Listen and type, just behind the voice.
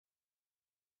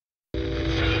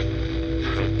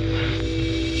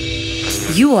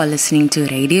You are listening to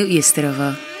Radio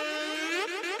Easterriver.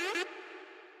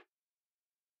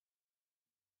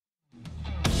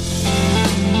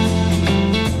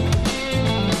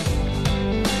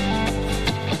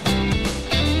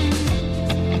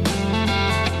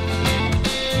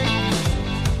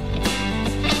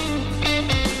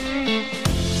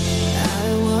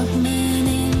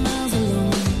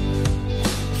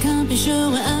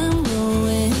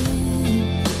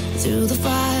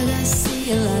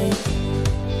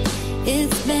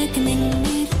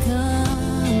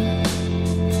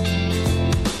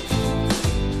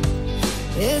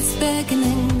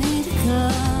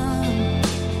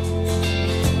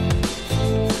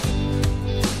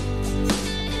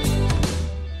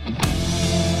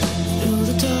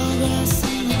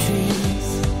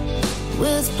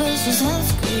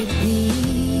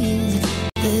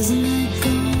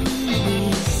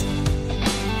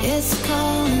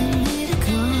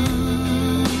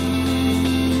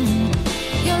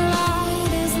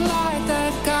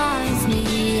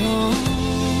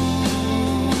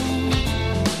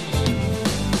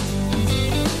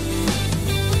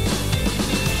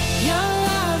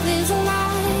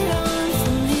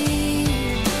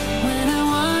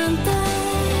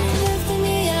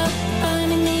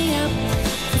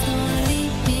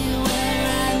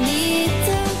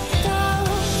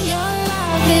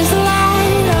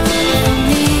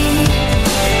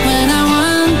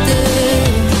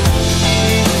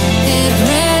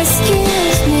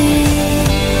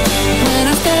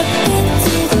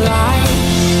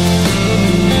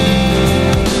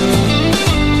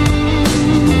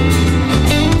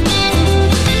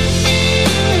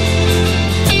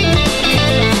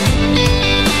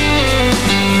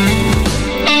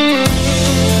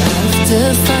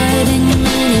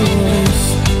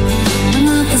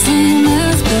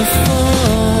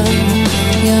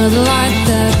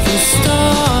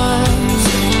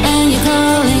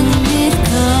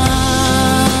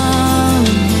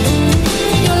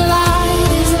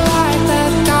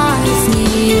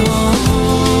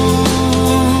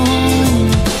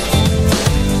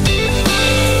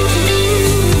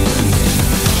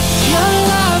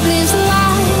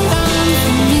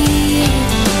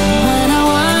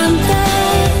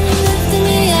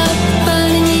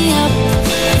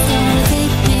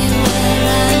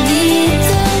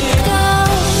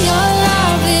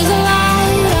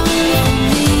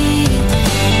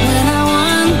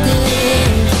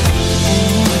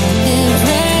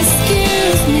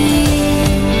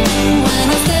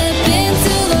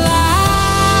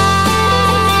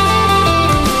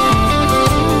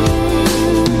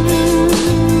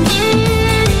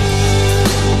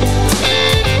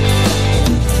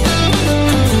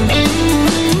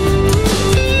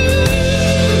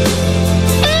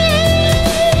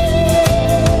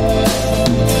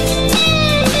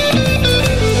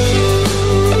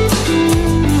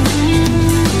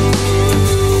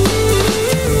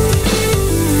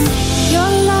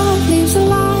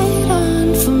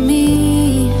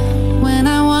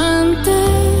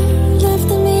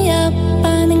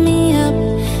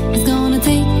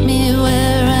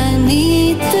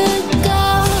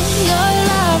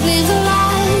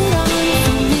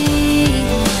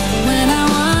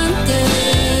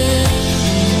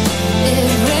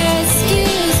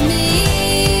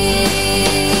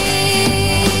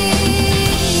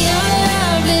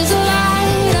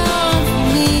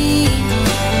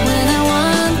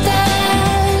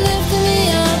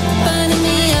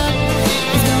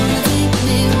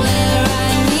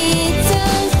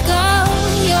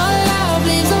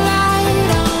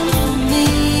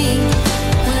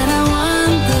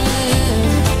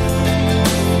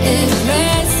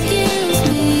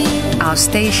 Our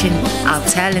station, our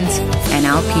talent, and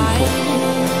our people.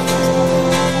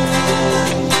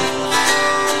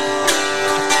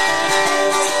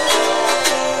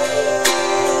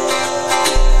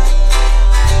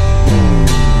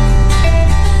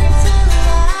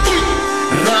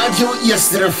 Radio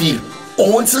Easterriver,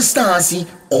 onze stasie,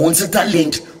 onze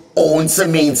talent, onze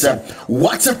mense.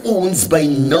 WhatsApp ons by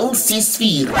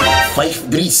 064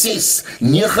 536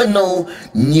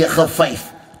 9095.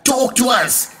 Talk to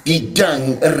us, die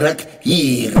ding ruk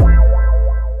hier.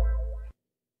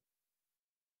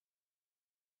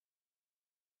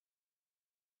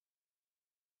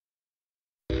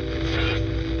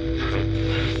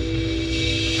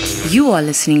 You are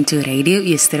listening to Radio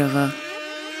Easterriver.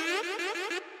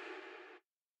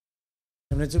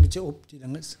 Net so 'n bietjie op die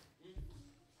ding is.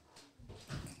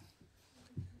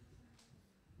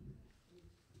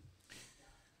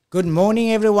 Good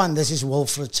morning, everyone. This is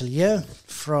Wilfred Cilliers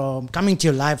coming to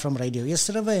you live from Radio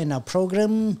Easterriver in our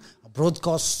program, a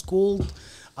broadcast called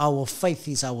Our Faith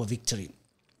is Our Victory.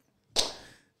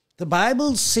 The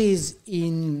Bible says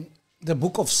in the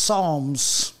book of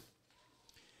Psalms,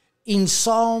 in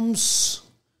Psalms,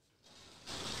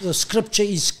 the scripture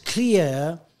is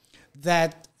clear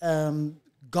that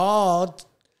God's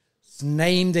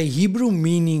name, the Hebrew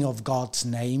meaning of God's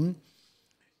name,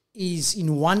 is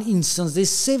in one instance, there's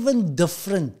 7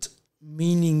 different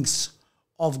meanings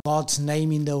of God's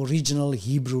name in the original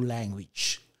Hebrew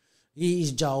language. He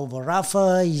is Jehovah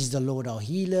Rapha, He is the Lord our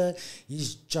healer, He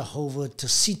is Jehovah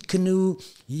Tsidkenu,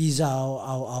 He is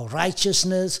our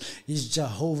righteousness, He is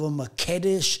Jehovah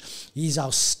Makedesh, He is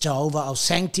our Jehovah our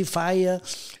sanctifier,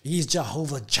 He is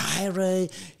Jehovah Jireh,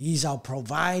 He is our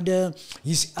provider,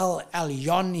 He is El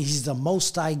Elyon, He is the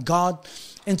Most High God.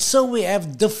 And so we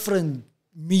have different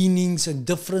meanings and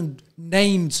different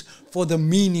names for the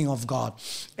meaning of God.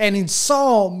 And in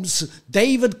Psalms,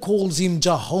 David calls Him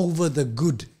Jehovah the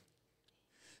Good.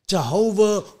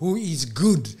 Jehovah who is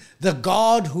good, the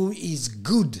God who is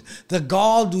good, the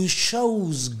God who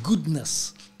shows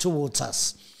goodness towards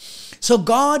us. So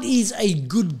God is a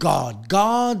good God.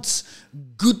 God's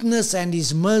goodness and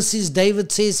His mercies,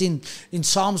 David says in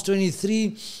Psalms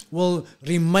 23, will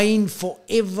remain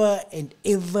forever and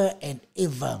ever and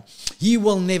ever. He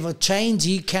will never change.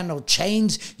 He cannot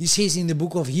change. He says in the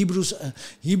book of Hebrews,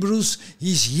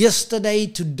 He's yesterday,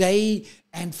 today,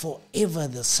 and forever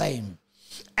the same.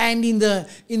 And in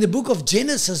the book of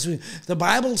Genesis, the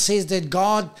Bible says that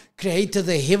God created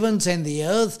the heavens and the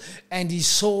earth, and He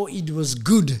saw it was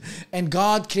good. And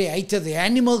God created the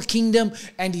animal kingdom,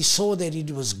 and He saw that it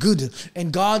was good.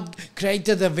 And God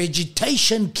created the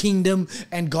vegetation kingdom,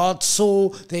 and God saw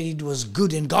that it was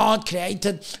good. And God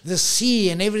created the sea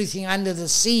and everything under the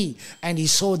sea, and He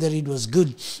saw that it was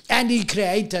good. And He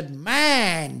created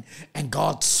man, and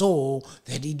God saw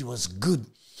that it was good.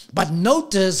 But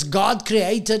notice, God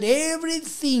created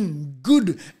everything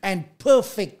good and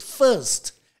perfect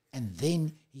first, and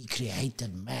then He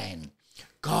created man.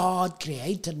 God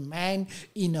created man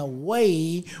in a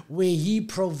way where He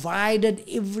provided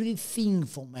everything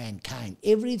for mankind.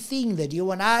 Everything that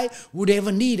you and I would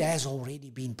ever need has already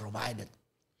been provided.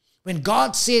 When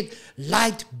God said,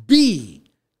 "Light be,"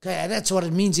 okay, that's what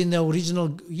it means in the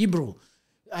original Hebrew.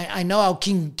 I know how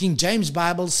King James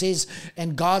Bible says,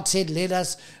 and God said, let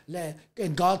us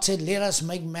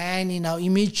make man in our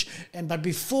image. But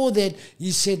before that,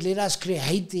 He said, let us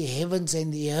create the heavens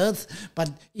and the earth.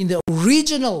 But in the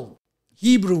original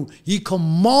Hebrew, He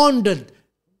commanded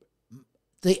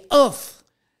the earth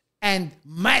and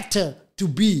matter to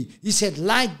be. He said,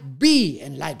 light be,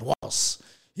 and light was.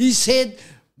 He said,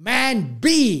 man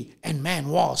be, and man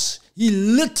was. He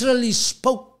literally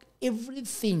spoke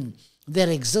everything that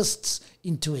exists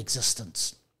into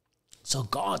existence. So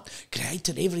God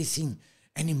created everything,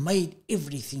 and He made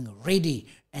everything ready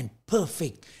and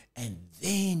perfect, and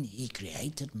then He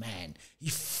created man. He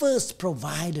first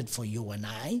provided for you and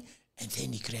I, and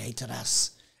then He created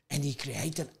us. And He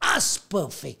created us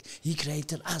perfect. He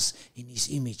created us in His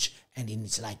image and in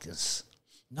His likeness.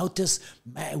 Notice,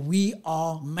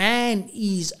 man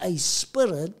is a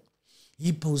spirit.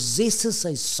 He possesses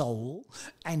a soul,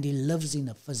 and he lives in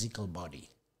a physical body.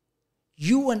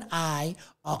 You and I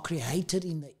are created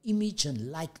in the image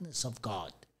and likeness of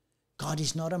God. God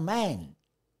is not a man.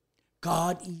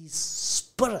 God is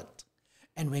spirit.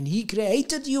 And when He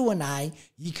created you and I,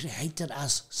 He created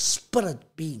us spirit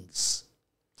beings.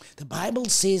 The Bible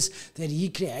says that He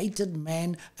created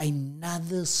man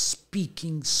another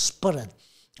speaking spirit.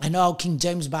 I know how King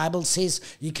James Bible says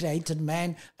He created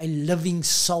man a living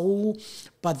soul,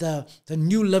 but the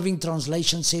New Living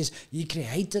Translation says He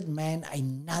created man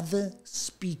another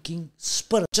speaking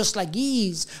spirit. Just like He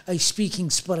is a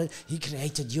speaking spirit, He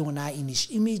created you and I in His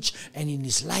image and in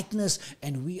His likeness,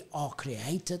 and we are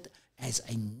created as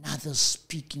another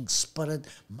speaking spirit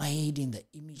made in the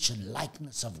image and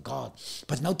likeness of God.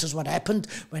 But notice what happened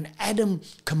when Adam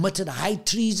committed high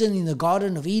treason in the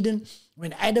Garden of Eden.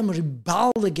 When Adam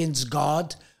rebelled against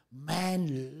God,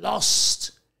 man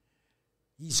lost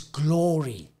his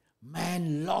glory.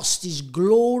 Man lost his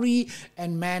glory,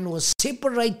 and man was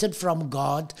separated from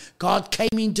God. God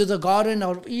came into the Garden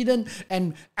of Eden,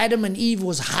 and Adam and Eve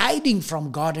was hiding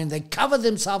from God, and they covered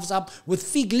themselves up with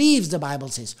fig leaves, the Bible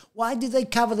says. Why did they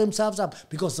cover themselves up?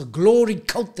 Because the glory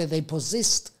coat that they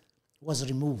possessed was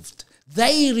removed.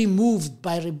 They removed,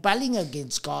 by rebelling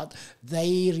against God,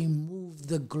 they removed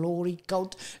the glory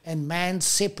coat, and man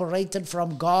separated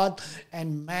from God,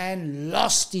 and man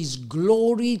lost his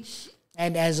glory.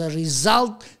 And as a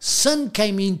result, sin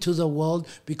came into the world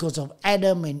because of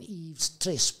Adam and Eve's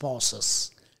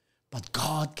trespasses. But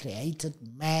God created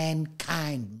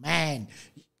mankind, man.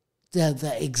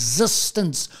 the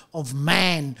existence of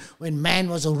man, when man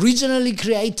was originally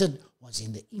created, was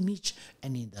in the image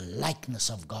and in the likeness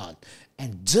of God.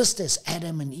 And just as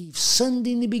Adam and Eve sinned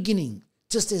in the beginning,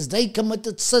 just as they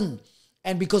committed sin,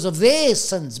 and because of their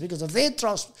sins, because of their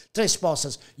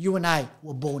trespasses, you and I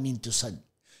were born into sin.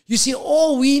 You see,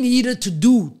 all we needed to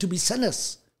do to be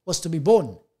sinners was to be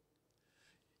born.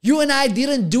 You and I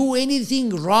didn't do anything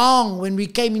wrong when we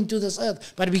came into this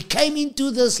earth, but we came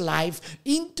into this life,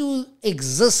 into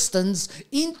existence,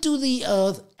 into the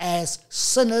earth as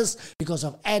sinners because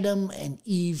of Adam and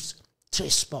Eve's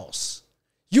trespass.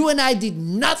 You and I did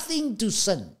nothing to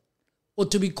sin or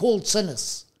to be called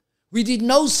sinners. We did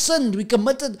no sin. We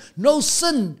committed no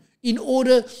sin in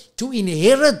order to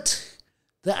inherit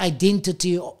the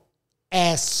identity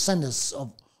as sinners,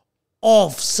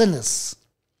 of sinners.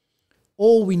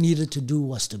 All we needed to do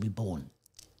was to be born,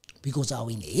 because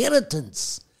our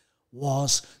inheritance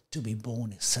was to be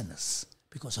born as sinners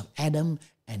because of Adam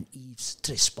and Eve's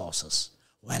trespasses.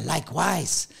 Well,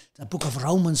 likewise, the book of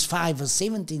Romans 5 verse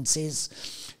 17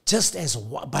 says, just as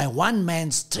by one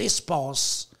man's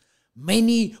trespass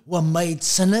many were made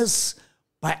sinners,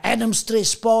 by Adam's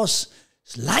trespass,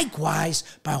 likewise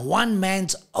by one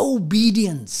man's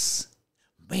obedience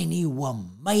many were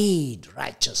made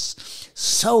righteous.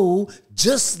 So,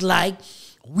 just like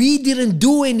we didn't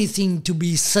do anything to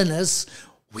be sinners,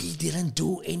 we didn't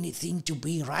do anything to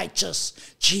be righteous.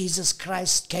 Jesus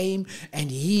Christ came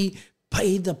and He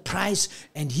paid the price,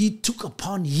 and He took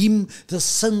upon Him the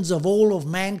sins of all of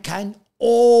mankind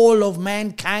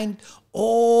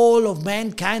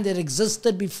that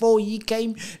existed before He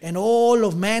came, and all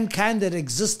of mankind that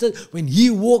existed when He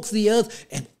walked the earth,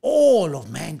 and all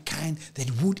of mankind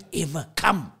that would ever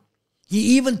come.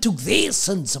 He even took their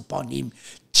sins upon Him.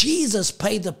 Jesus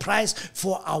paid the price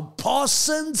for our past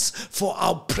sins, for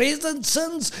our present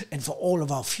sins, and for all of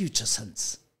our future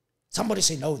sins. Somebody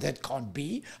say, no, that can't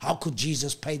be. How could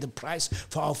Jesus pay the price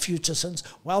for our future sins?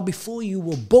 Well, before you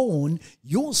were born,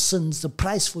 your sins, the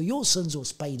price for your sins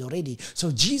was paid already.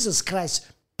 So Jesus Christ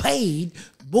paid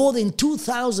more than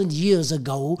 2,000 years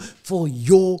ago for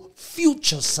your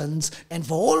future sins, and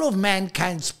for all of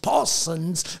mankind's past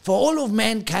sins, for all of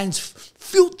mankind's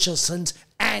future sins,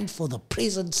 and for the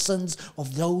present sins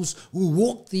of those who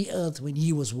walked the earth when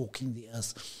He was walking the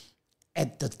earth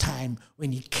at the time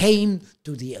when He came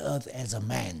to the earth as a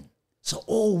man. So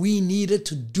all we needed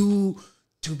to do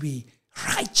to be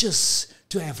righteous,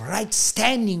 to have right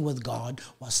standing with God,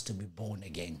 was to be born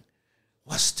again,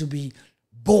 was to be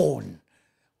born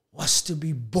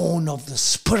of the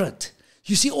Spirit.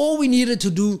 You see, all we needed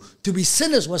to do to be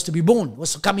sinners was to be born,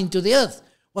 was to come into the earth,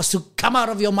 was to come out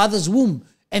of your mother's womb,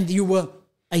 and you were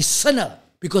a sinner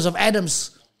because of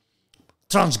Adam's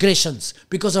transgressions,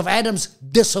 because of Adam's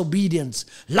disobedience.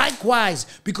 Likewise,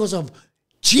 because of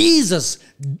Jesus'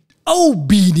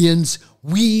 obedience,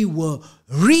 we were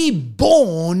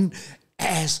reborn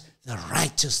as the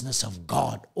righteousness of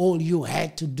God. All you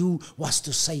had to do was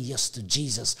to say yes to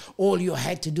Jesus. All you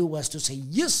had to do was to say,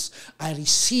 yes, I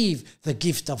receive the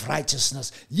gift of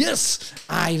righteousness. Yes,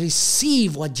 I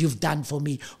receive what you've done for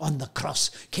me on the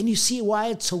cross. Can you see why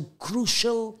it's so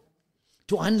crucial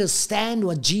to understand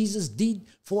what Jesus did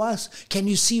for us? Can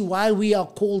you see why we are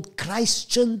called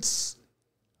Christians?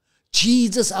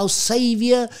 Jesus, our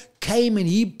Savior, came and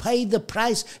He paid the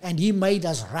price, and He made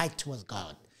us right with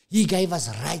God. He gave us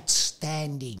right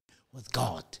standing with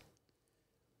God.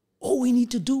 All we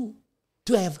need to do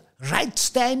to have right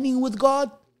standing with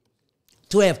God,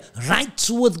 to have rights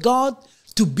with God,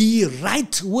 to be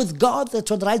right with God, that's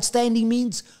what right standing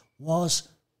means, was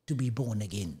to be born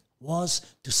again, was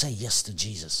to say yes to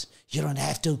Jesus. You don't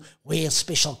have to wear a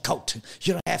special coat.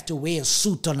 You don't have to wear a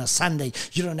suit on a Sunday.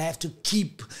 You don't have to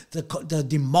keep the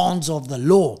demands of the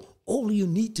law. All you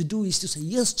need to do is to say,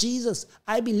 yes, Jesus,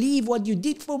 I believe what you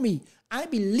did for me. I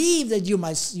believe that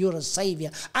you're a Savior.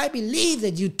 I believe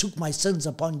that you took my sins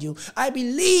upon you. I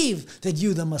believe that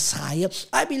you're the Messiah.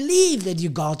 I believe that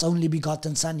you're God's only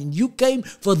begotten Son, and you came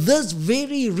for this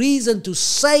very reason, to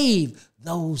save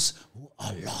those who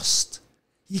are lost.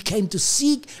 He came to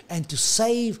seek and to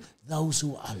save those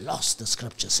who are lost, the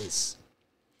Scripture says.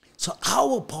 So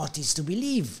our part is to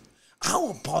believe.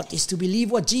 Our part is to believe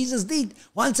what Jesus did.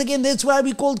 Once again, that's why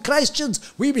we're called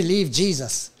Christians. We believe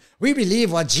Jesus. We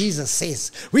believe what Jesus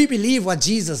says. We believe what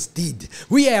Jesus did.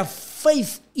 We have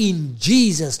faith in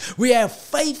Jesus. We have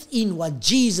faith in what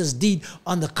Jesus did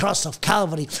on the cross of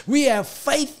Calvary. We have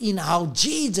faith in how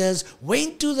Jesus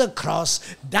went to the cross,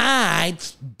 died,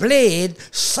 bled,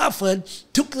 suffered,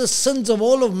 took the sins of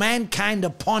all of mankind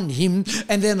upon him,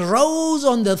 and then rose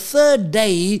on the third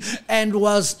day and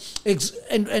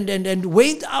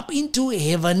went up into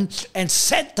heaven and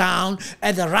sat down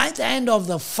at the right hand of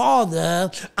the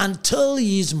Father until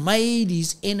he's made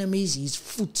his enemies his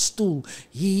footstool.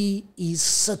 He is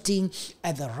sitting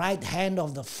at the right hand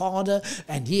of the Father,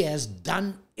 and he has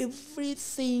done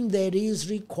everything that is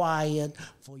required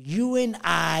for you and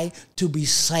I to be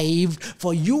saved,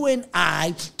 for you and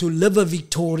I to live a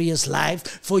victorious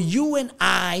life, for you and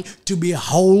I to be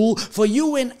whole, for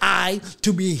you and I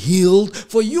to be healed,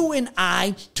 for you and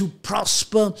I to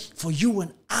prosper, for you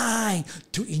and I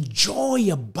to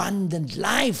enjoy abundant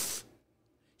life.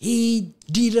 He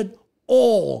did it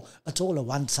all. It's all a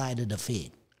one-sided affair.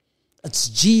 It's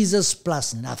Jesus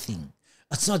plus nothing.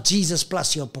 It's not Jesus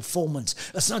plus your performance.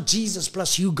 It's not Jesus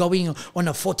plus you going on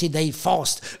a 40-day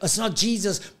fast. It's not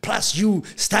Jesus plus you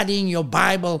studying your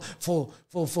Bible for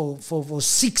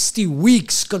 60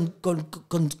 weeks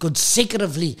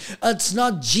consecutively. It's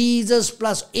not Jesus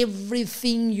plus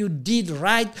everything you did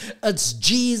right. It's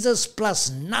Jesus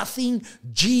plus nothing.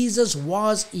 Jesus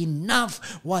was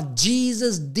enough. What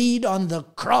Jesus did on the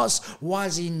cross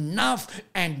was enough,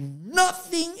 and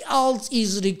nothing else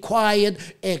is required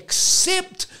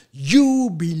except you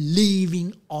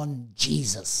believing on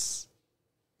Jesus.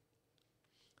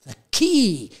 The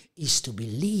key is to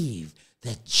believe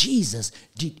that Jesus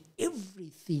did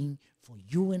everything for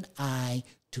you and I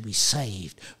to be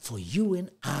saved, for you and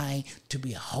I to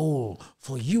be whole,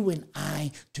 for you and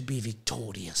I to be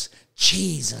victorious.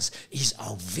 Jesus is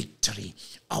our victory.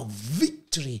 Our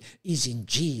victory is in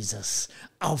Jesus.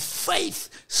 Our faith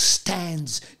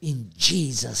stands in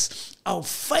Jesus. Our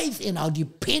faith and our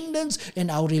dependence and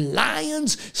our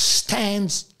reliance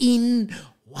stands in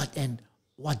what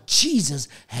Jesus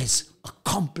has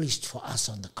accomplished for us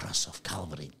on the cross of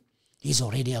Calvary. He's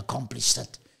already accomplished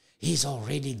it. He's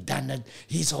already done it.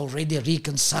 He's already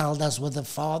reconciled us with the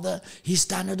Father. He's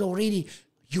done it already.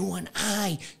 You and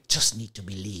I just need to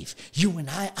believe. You and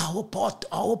I, our part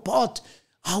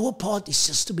is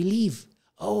just to believe.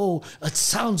 Oh, it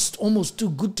sounds almost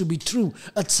too good to be true.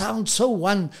 It sounds so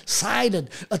one-sided.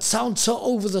 It sounds so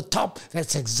over the top.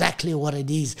 That's exactly what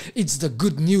it is. It's the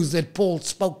good news that Paul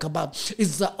spoke about.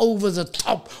 It's the over the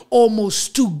top,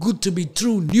 almost too good to be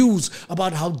true news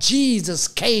about how Jesus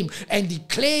came and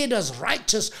declared us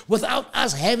righteous without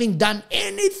us having done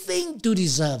anything to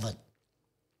deserve it.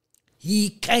 He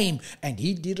came and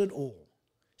he did it all.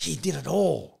 He did it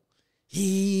all.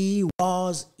 He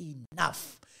was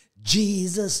enough.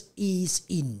 Jesus is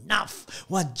enough.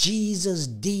 What Jesus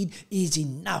did is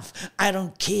enough. I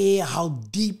don't care how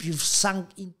deep you've sunk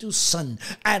into sin.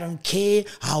 I don't care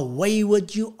how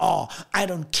wayward you are. I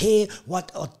don't care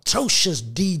what atrocious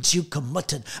deeds you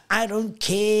committed. I don't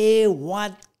care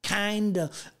what kind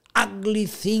of ugly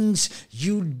things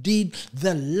you did.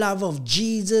 The love of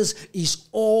Jesus is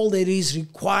all that is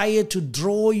required to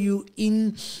draw you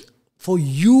in, for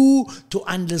you to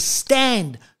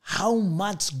understand how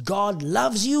much God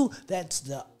loves you. That's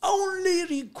the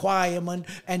only requirement,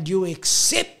 and you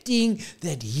accepting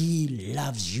that He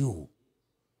loves you.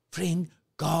 Friend,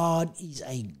 God is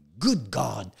a good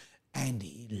God and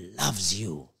He loves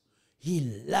you.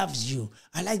 He loves you.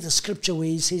 I like the scripture where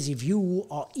He says, if you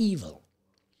are evil,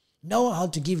 know how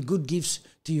to give good gifts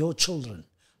to your children,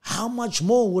 how much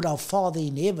more would our Father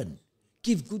in heaven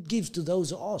give good gifts to those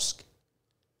who ask?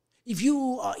 If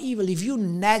you are evil, if you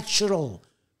natural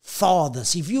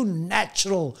fathers, if you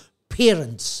natural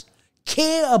parents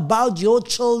care about your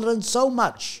children so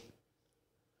much,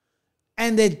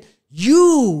 and that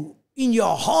you in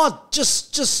your heart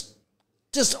just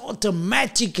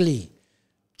automatically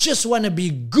just want to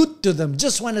be good to them,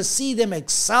 just want to see them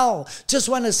excel, just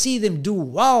want to see them do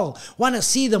well, want to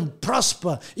see them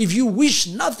prosper, if you wish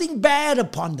nothing bad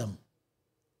upon them,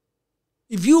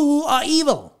 if you are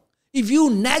evil, if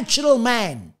you natural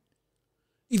man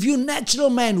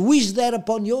wish that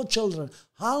upon your children,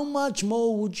 how much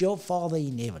more would your Father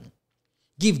in heaven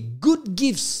give good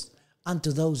gifts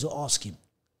unto those who ask Him?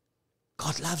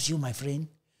 God loves you, my friend.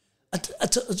 It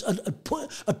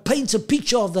paints a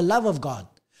picture of the love of God.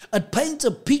 It paints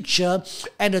a picture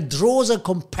and it draws a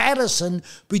comparison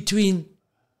between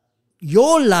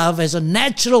your love as a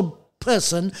natural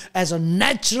person, as a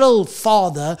natural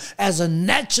father, as a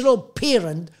natural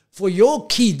parent for your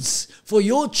kids, for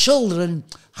your children.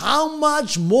 How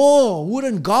much more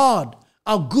wouldn't God,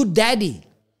 our good daddy,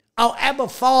 our Abba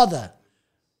Father,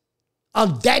 Our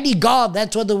daddy God,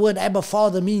 that's what the word Abba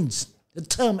Father means. The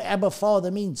term Abba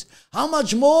Father means. How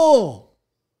much more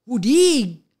would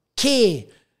he care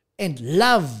and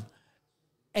love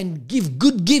and give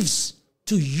good gifts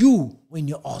to you when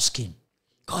you ask him?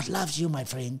 God loves you, my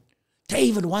friend.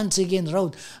 David once again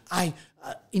wrote,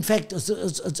 in fact, it's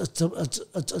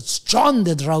John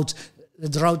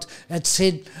that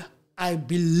said, I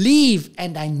believe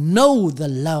and I know the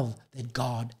love that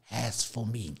God has for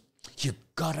me. You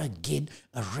gotta get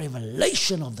a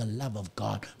revelation of the love of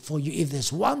God for you. If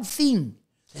there's one thing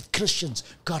that Christians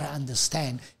gotta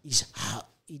understand, is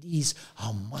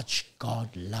how much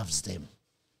God loves them.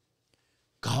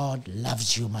 God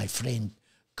loves you, my friend.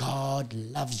 God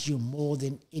loves you more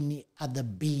than any other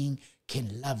being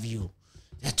can love you.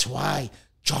 That's why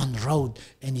John wrote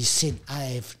and he said, I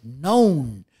have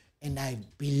known and I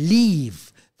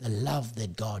believe the love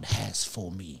that God has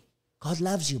for me. God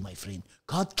loves you, my friend.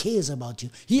 God cares about you.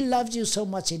 He loves you so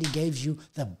much that he gave you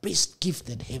the best gift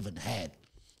that heaven had.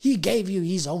 He gave you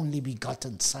his only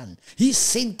begotten Son. He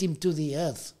sent him to the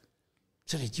earth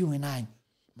so that you and I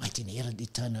might inherit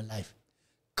eternal life.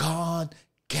 God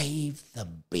gave the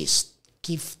best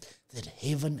gift that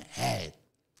heaven had.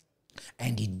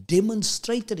 And he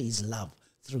demonstrated his love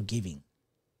through giving.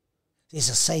 There's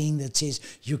a saying that says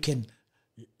you can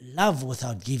love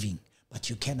without giving, but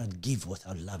you cannot give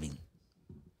without loving.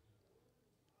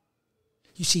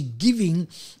 You see, giving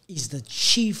is the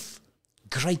chief,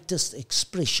 greatest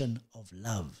expression of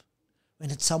love.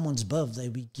 When it's someone's birthday,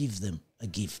 we give them a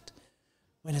gift.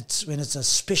 When it's a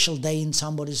special day in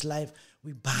somebody's life,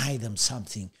 we buy them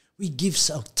something. We give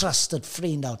a trusted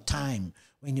friend our time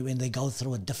when they go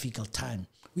through a difficult time.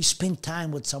 We spend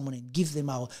time with someone and give them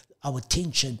our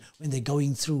attention when they're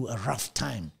going through a rough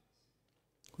time.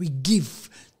 We give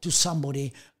to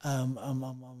somebody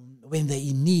when they're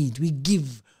in need. We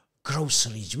give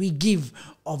groceries. We give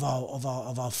of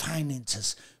our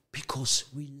finances because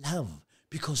we love,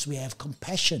 because we have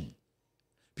compassion,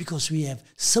 because we have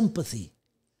sympathy.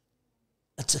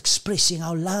 It's expressing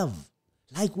our love.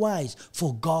 Likewise,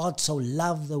 for God so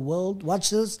loved the world,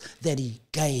 watch this, that he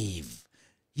gave.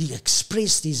 He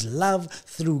expressed his love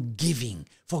through giving.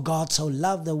 For God so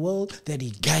loved the world that he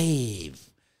gave.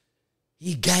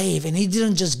 He gave, and he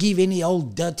didn't just give any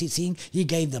old dirty thing. He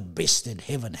gave the best that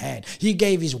heaven had. He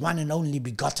gave his one and only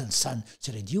begotten Son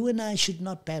so that you and I should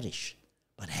not perish,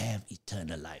 but have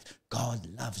eternal life. God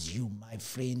loves you, my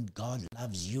friend. God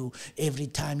loves you. Every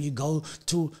time you go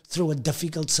through a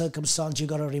difficult circumstance, you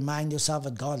got to remind yourself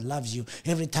that God loves you.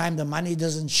 Every time the money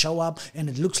doesn't show up and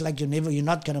it looks like you're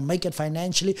not going to make it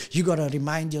financially, you got to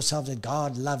remind yourself that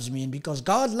God loves me. And because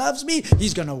God loves me,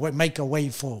 he's going to make a way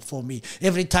for me.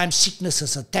 Every time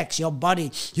sicknesses attacks your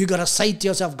body, you got to say to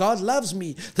yourself, God loves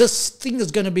me. This thing is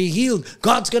going to be healed.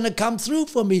 God's going to come through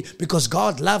for me because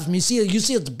God loves me. You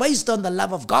see, it's based on the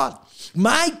love of God.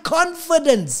 My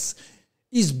confidence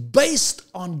is based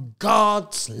on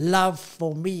God's love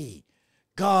for me.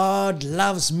 God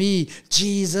loves me.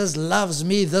 Jesus loves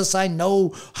me. This I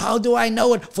know. How do I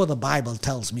know it? For the Bible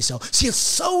tells me so. See, it's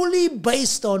solely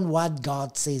based on what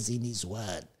God says in his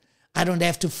word. I don't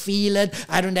have to feel it.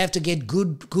 I don't have to get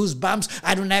good goosebumps.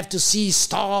 I don't have to see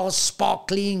stars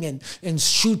sparkling and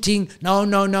shooting. No.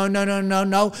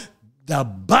 The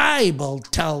Bible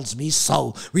tells me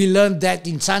so. We learned that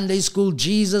in Sunday school.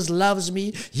 Jesus loves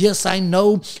me. Yes, I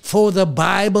know, for the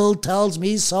Bible tells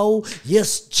me so.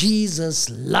 Yes, Jesus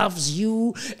loves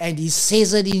you, and he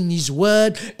says it in his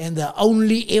word. And the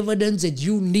only evidence that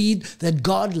you need that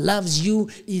God loves you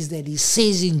is that he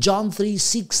says in John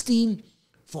 3:16,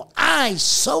 for I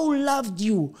so loved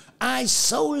you, I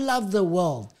so loved the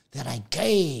world that I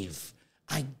gave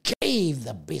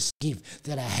the best gift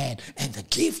that I had. And the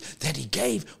gift that he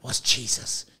gave was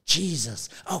Jesus. Jesus.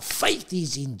 Our faith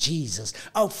is in Jesus.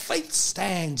 Our faith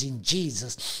stands in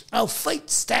Jesus. Our faith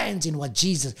stands in what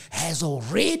Jesus has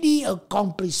already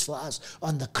accomplished for us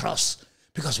on the cross.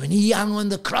 Because when he hung on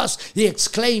the cross, he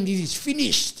exclaimed, it is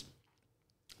finished.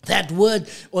 That word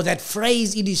or that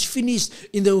phrase, it is finished,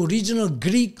 in the original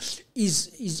Greek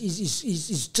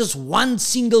is just one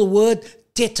single word,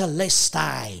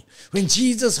 tetelestai. When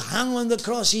Jesus hung on the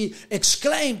cross, he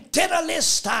exclaimed,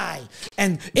 tetelestai.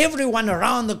 And everyone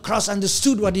around the cross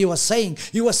understood what he was saying.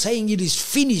 He was saying it is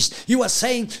finished. He was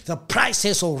saying the price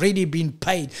has already been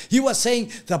paid. He was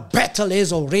saying the battle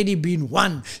has already been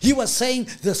won. He was saying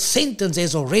the sentence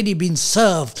has already been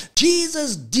served.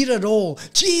 Jesus did it all.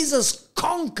 Jesus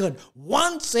conquered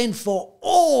once and for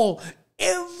all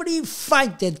every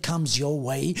fight that comes your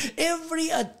way, every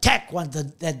attack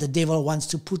that the devil wants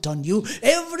to put on you,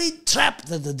 every trap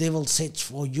that the devil sets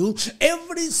for you,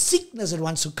 every sickness that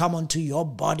wants to come onto your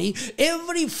body,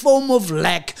 every form of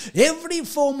lack, every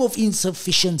form of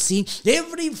insufficiency,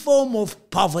 every form of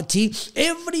poverty,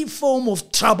 every form of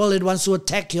trouble that wants to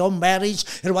attack your marriage,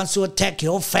 it wants to attack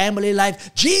your family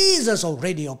life, Jesus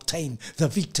already obtained the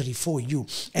victory for you.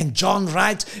 And John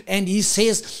writes, and he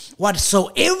says,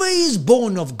 whatsoever is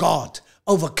born of God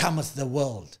overcometh the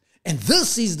world. And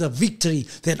this is the victory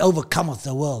that overcometh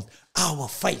the world. Our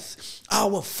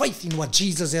faith in what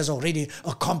Jesus has already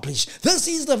accomplished. This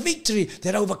is the victory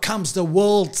that overcomes the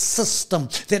world system,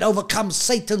 that overcomes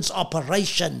Satan's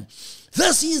operation.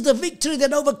 This is the victory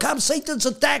that overcomes Satan's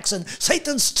attacks and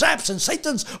Satan's traps and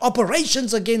Satan's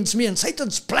operations against me and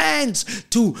Satan's plans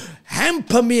to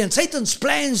hamper me and Satan's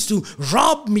plans to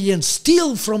rob me and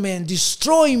steal from me and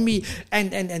destroy me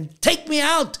and take me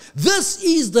out. This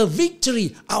is the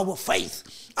victory, our faith.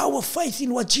 Our faith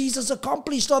in what Jesus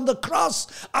accomplished on the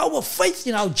cross. Our faith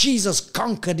in how Jesus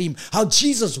conquered him, how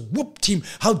Jesus whooped him,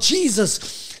 how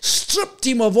Jesus stripped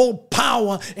him of all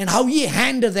power and how he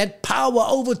handed that power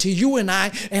over to you and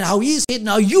I, and how he said,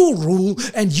 now you rule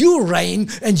and you reign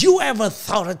and you have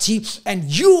authority and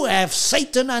you have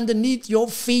Satan underneath your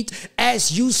feet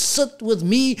as you sit with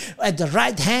me at the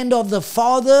right hand of the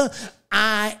Father.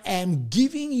 I am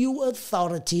giving you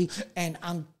authority, and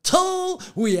until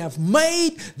we have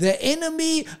made the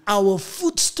enemy our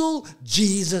footstool,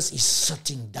 Jesus is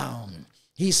sitting down.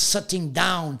 He's sitting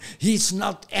down. He's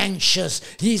not anxious.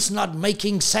 He's not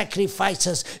making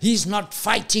sacrifices. He's not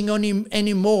fighting on him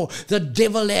anymore. The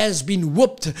devil has been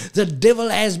whooped. The devil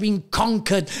has been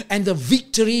conquered. And the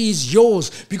victory is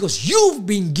yours because you've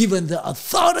been given the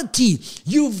authority.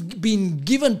 You've been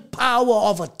given power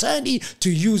of attorney to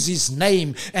use his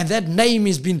name. And that name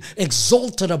has been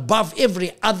exalted above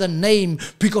every other name,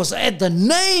 because at the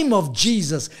name of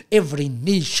Jesus, every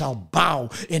knee shall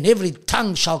bow and every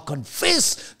tongue shall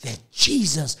confess that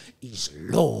Jesus is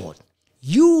Lord.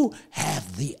 You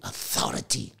have the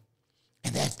authority.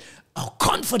 And that our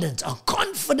confidence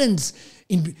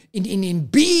in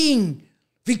being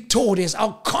victorious,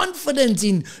 our confidence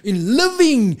in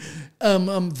living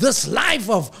this life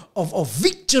of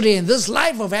victory and this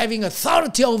life of having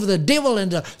authority over the devil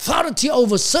and authority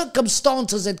over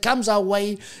circumstances that comes our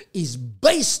way is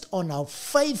based on our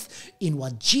faith in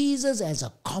what Jesus has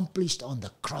accomplished on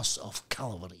the cross of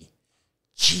Calvary.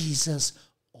 Jesus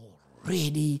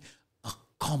already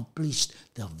accomplished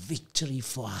the victory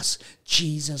for us.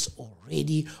 Jesus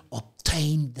already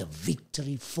obtained the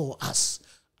victory for us.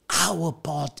 Our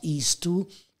part is to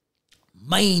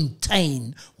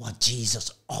maintain what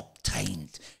Jesus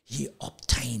obtained. He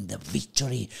obtained the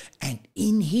victory. And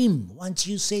in him, once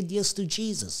you said yes to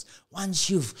Jesus,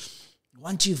 once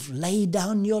you've laid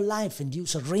down your life and you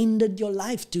surrendered your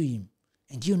life to him,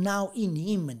 and you're now in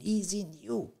him and he's in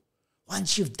you,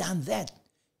 once you've done that,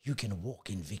 you can walk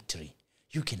in victory.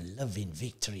 You can live in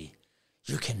victory.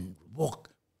 You can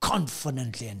walk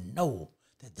confidently and know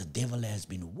that the devil has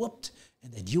been whooped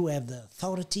and that you have the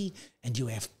authority and you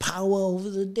have power over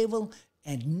the devil,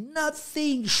 and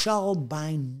nothing shall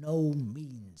by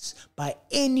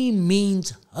any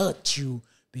means hurt you,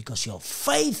 because your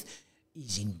faith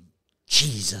is in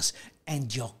Jesus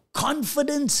and your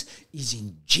confidence is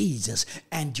in Jesus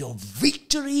and your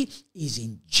victory is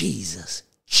in Jesus.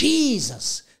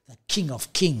 Jesus, the King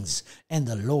of Kings and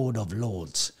the Lord of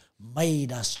Lords,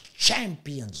 made us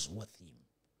champions with him.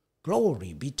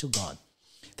 Glory be to God.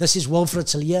 This is Wilfred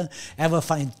Cilliers. Have a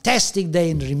fantastic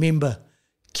day, and remember,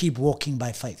 keep walking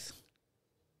by faith.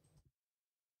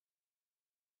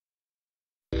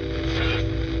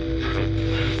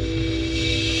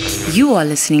 You are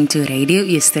listening to Radio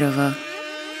Easter River.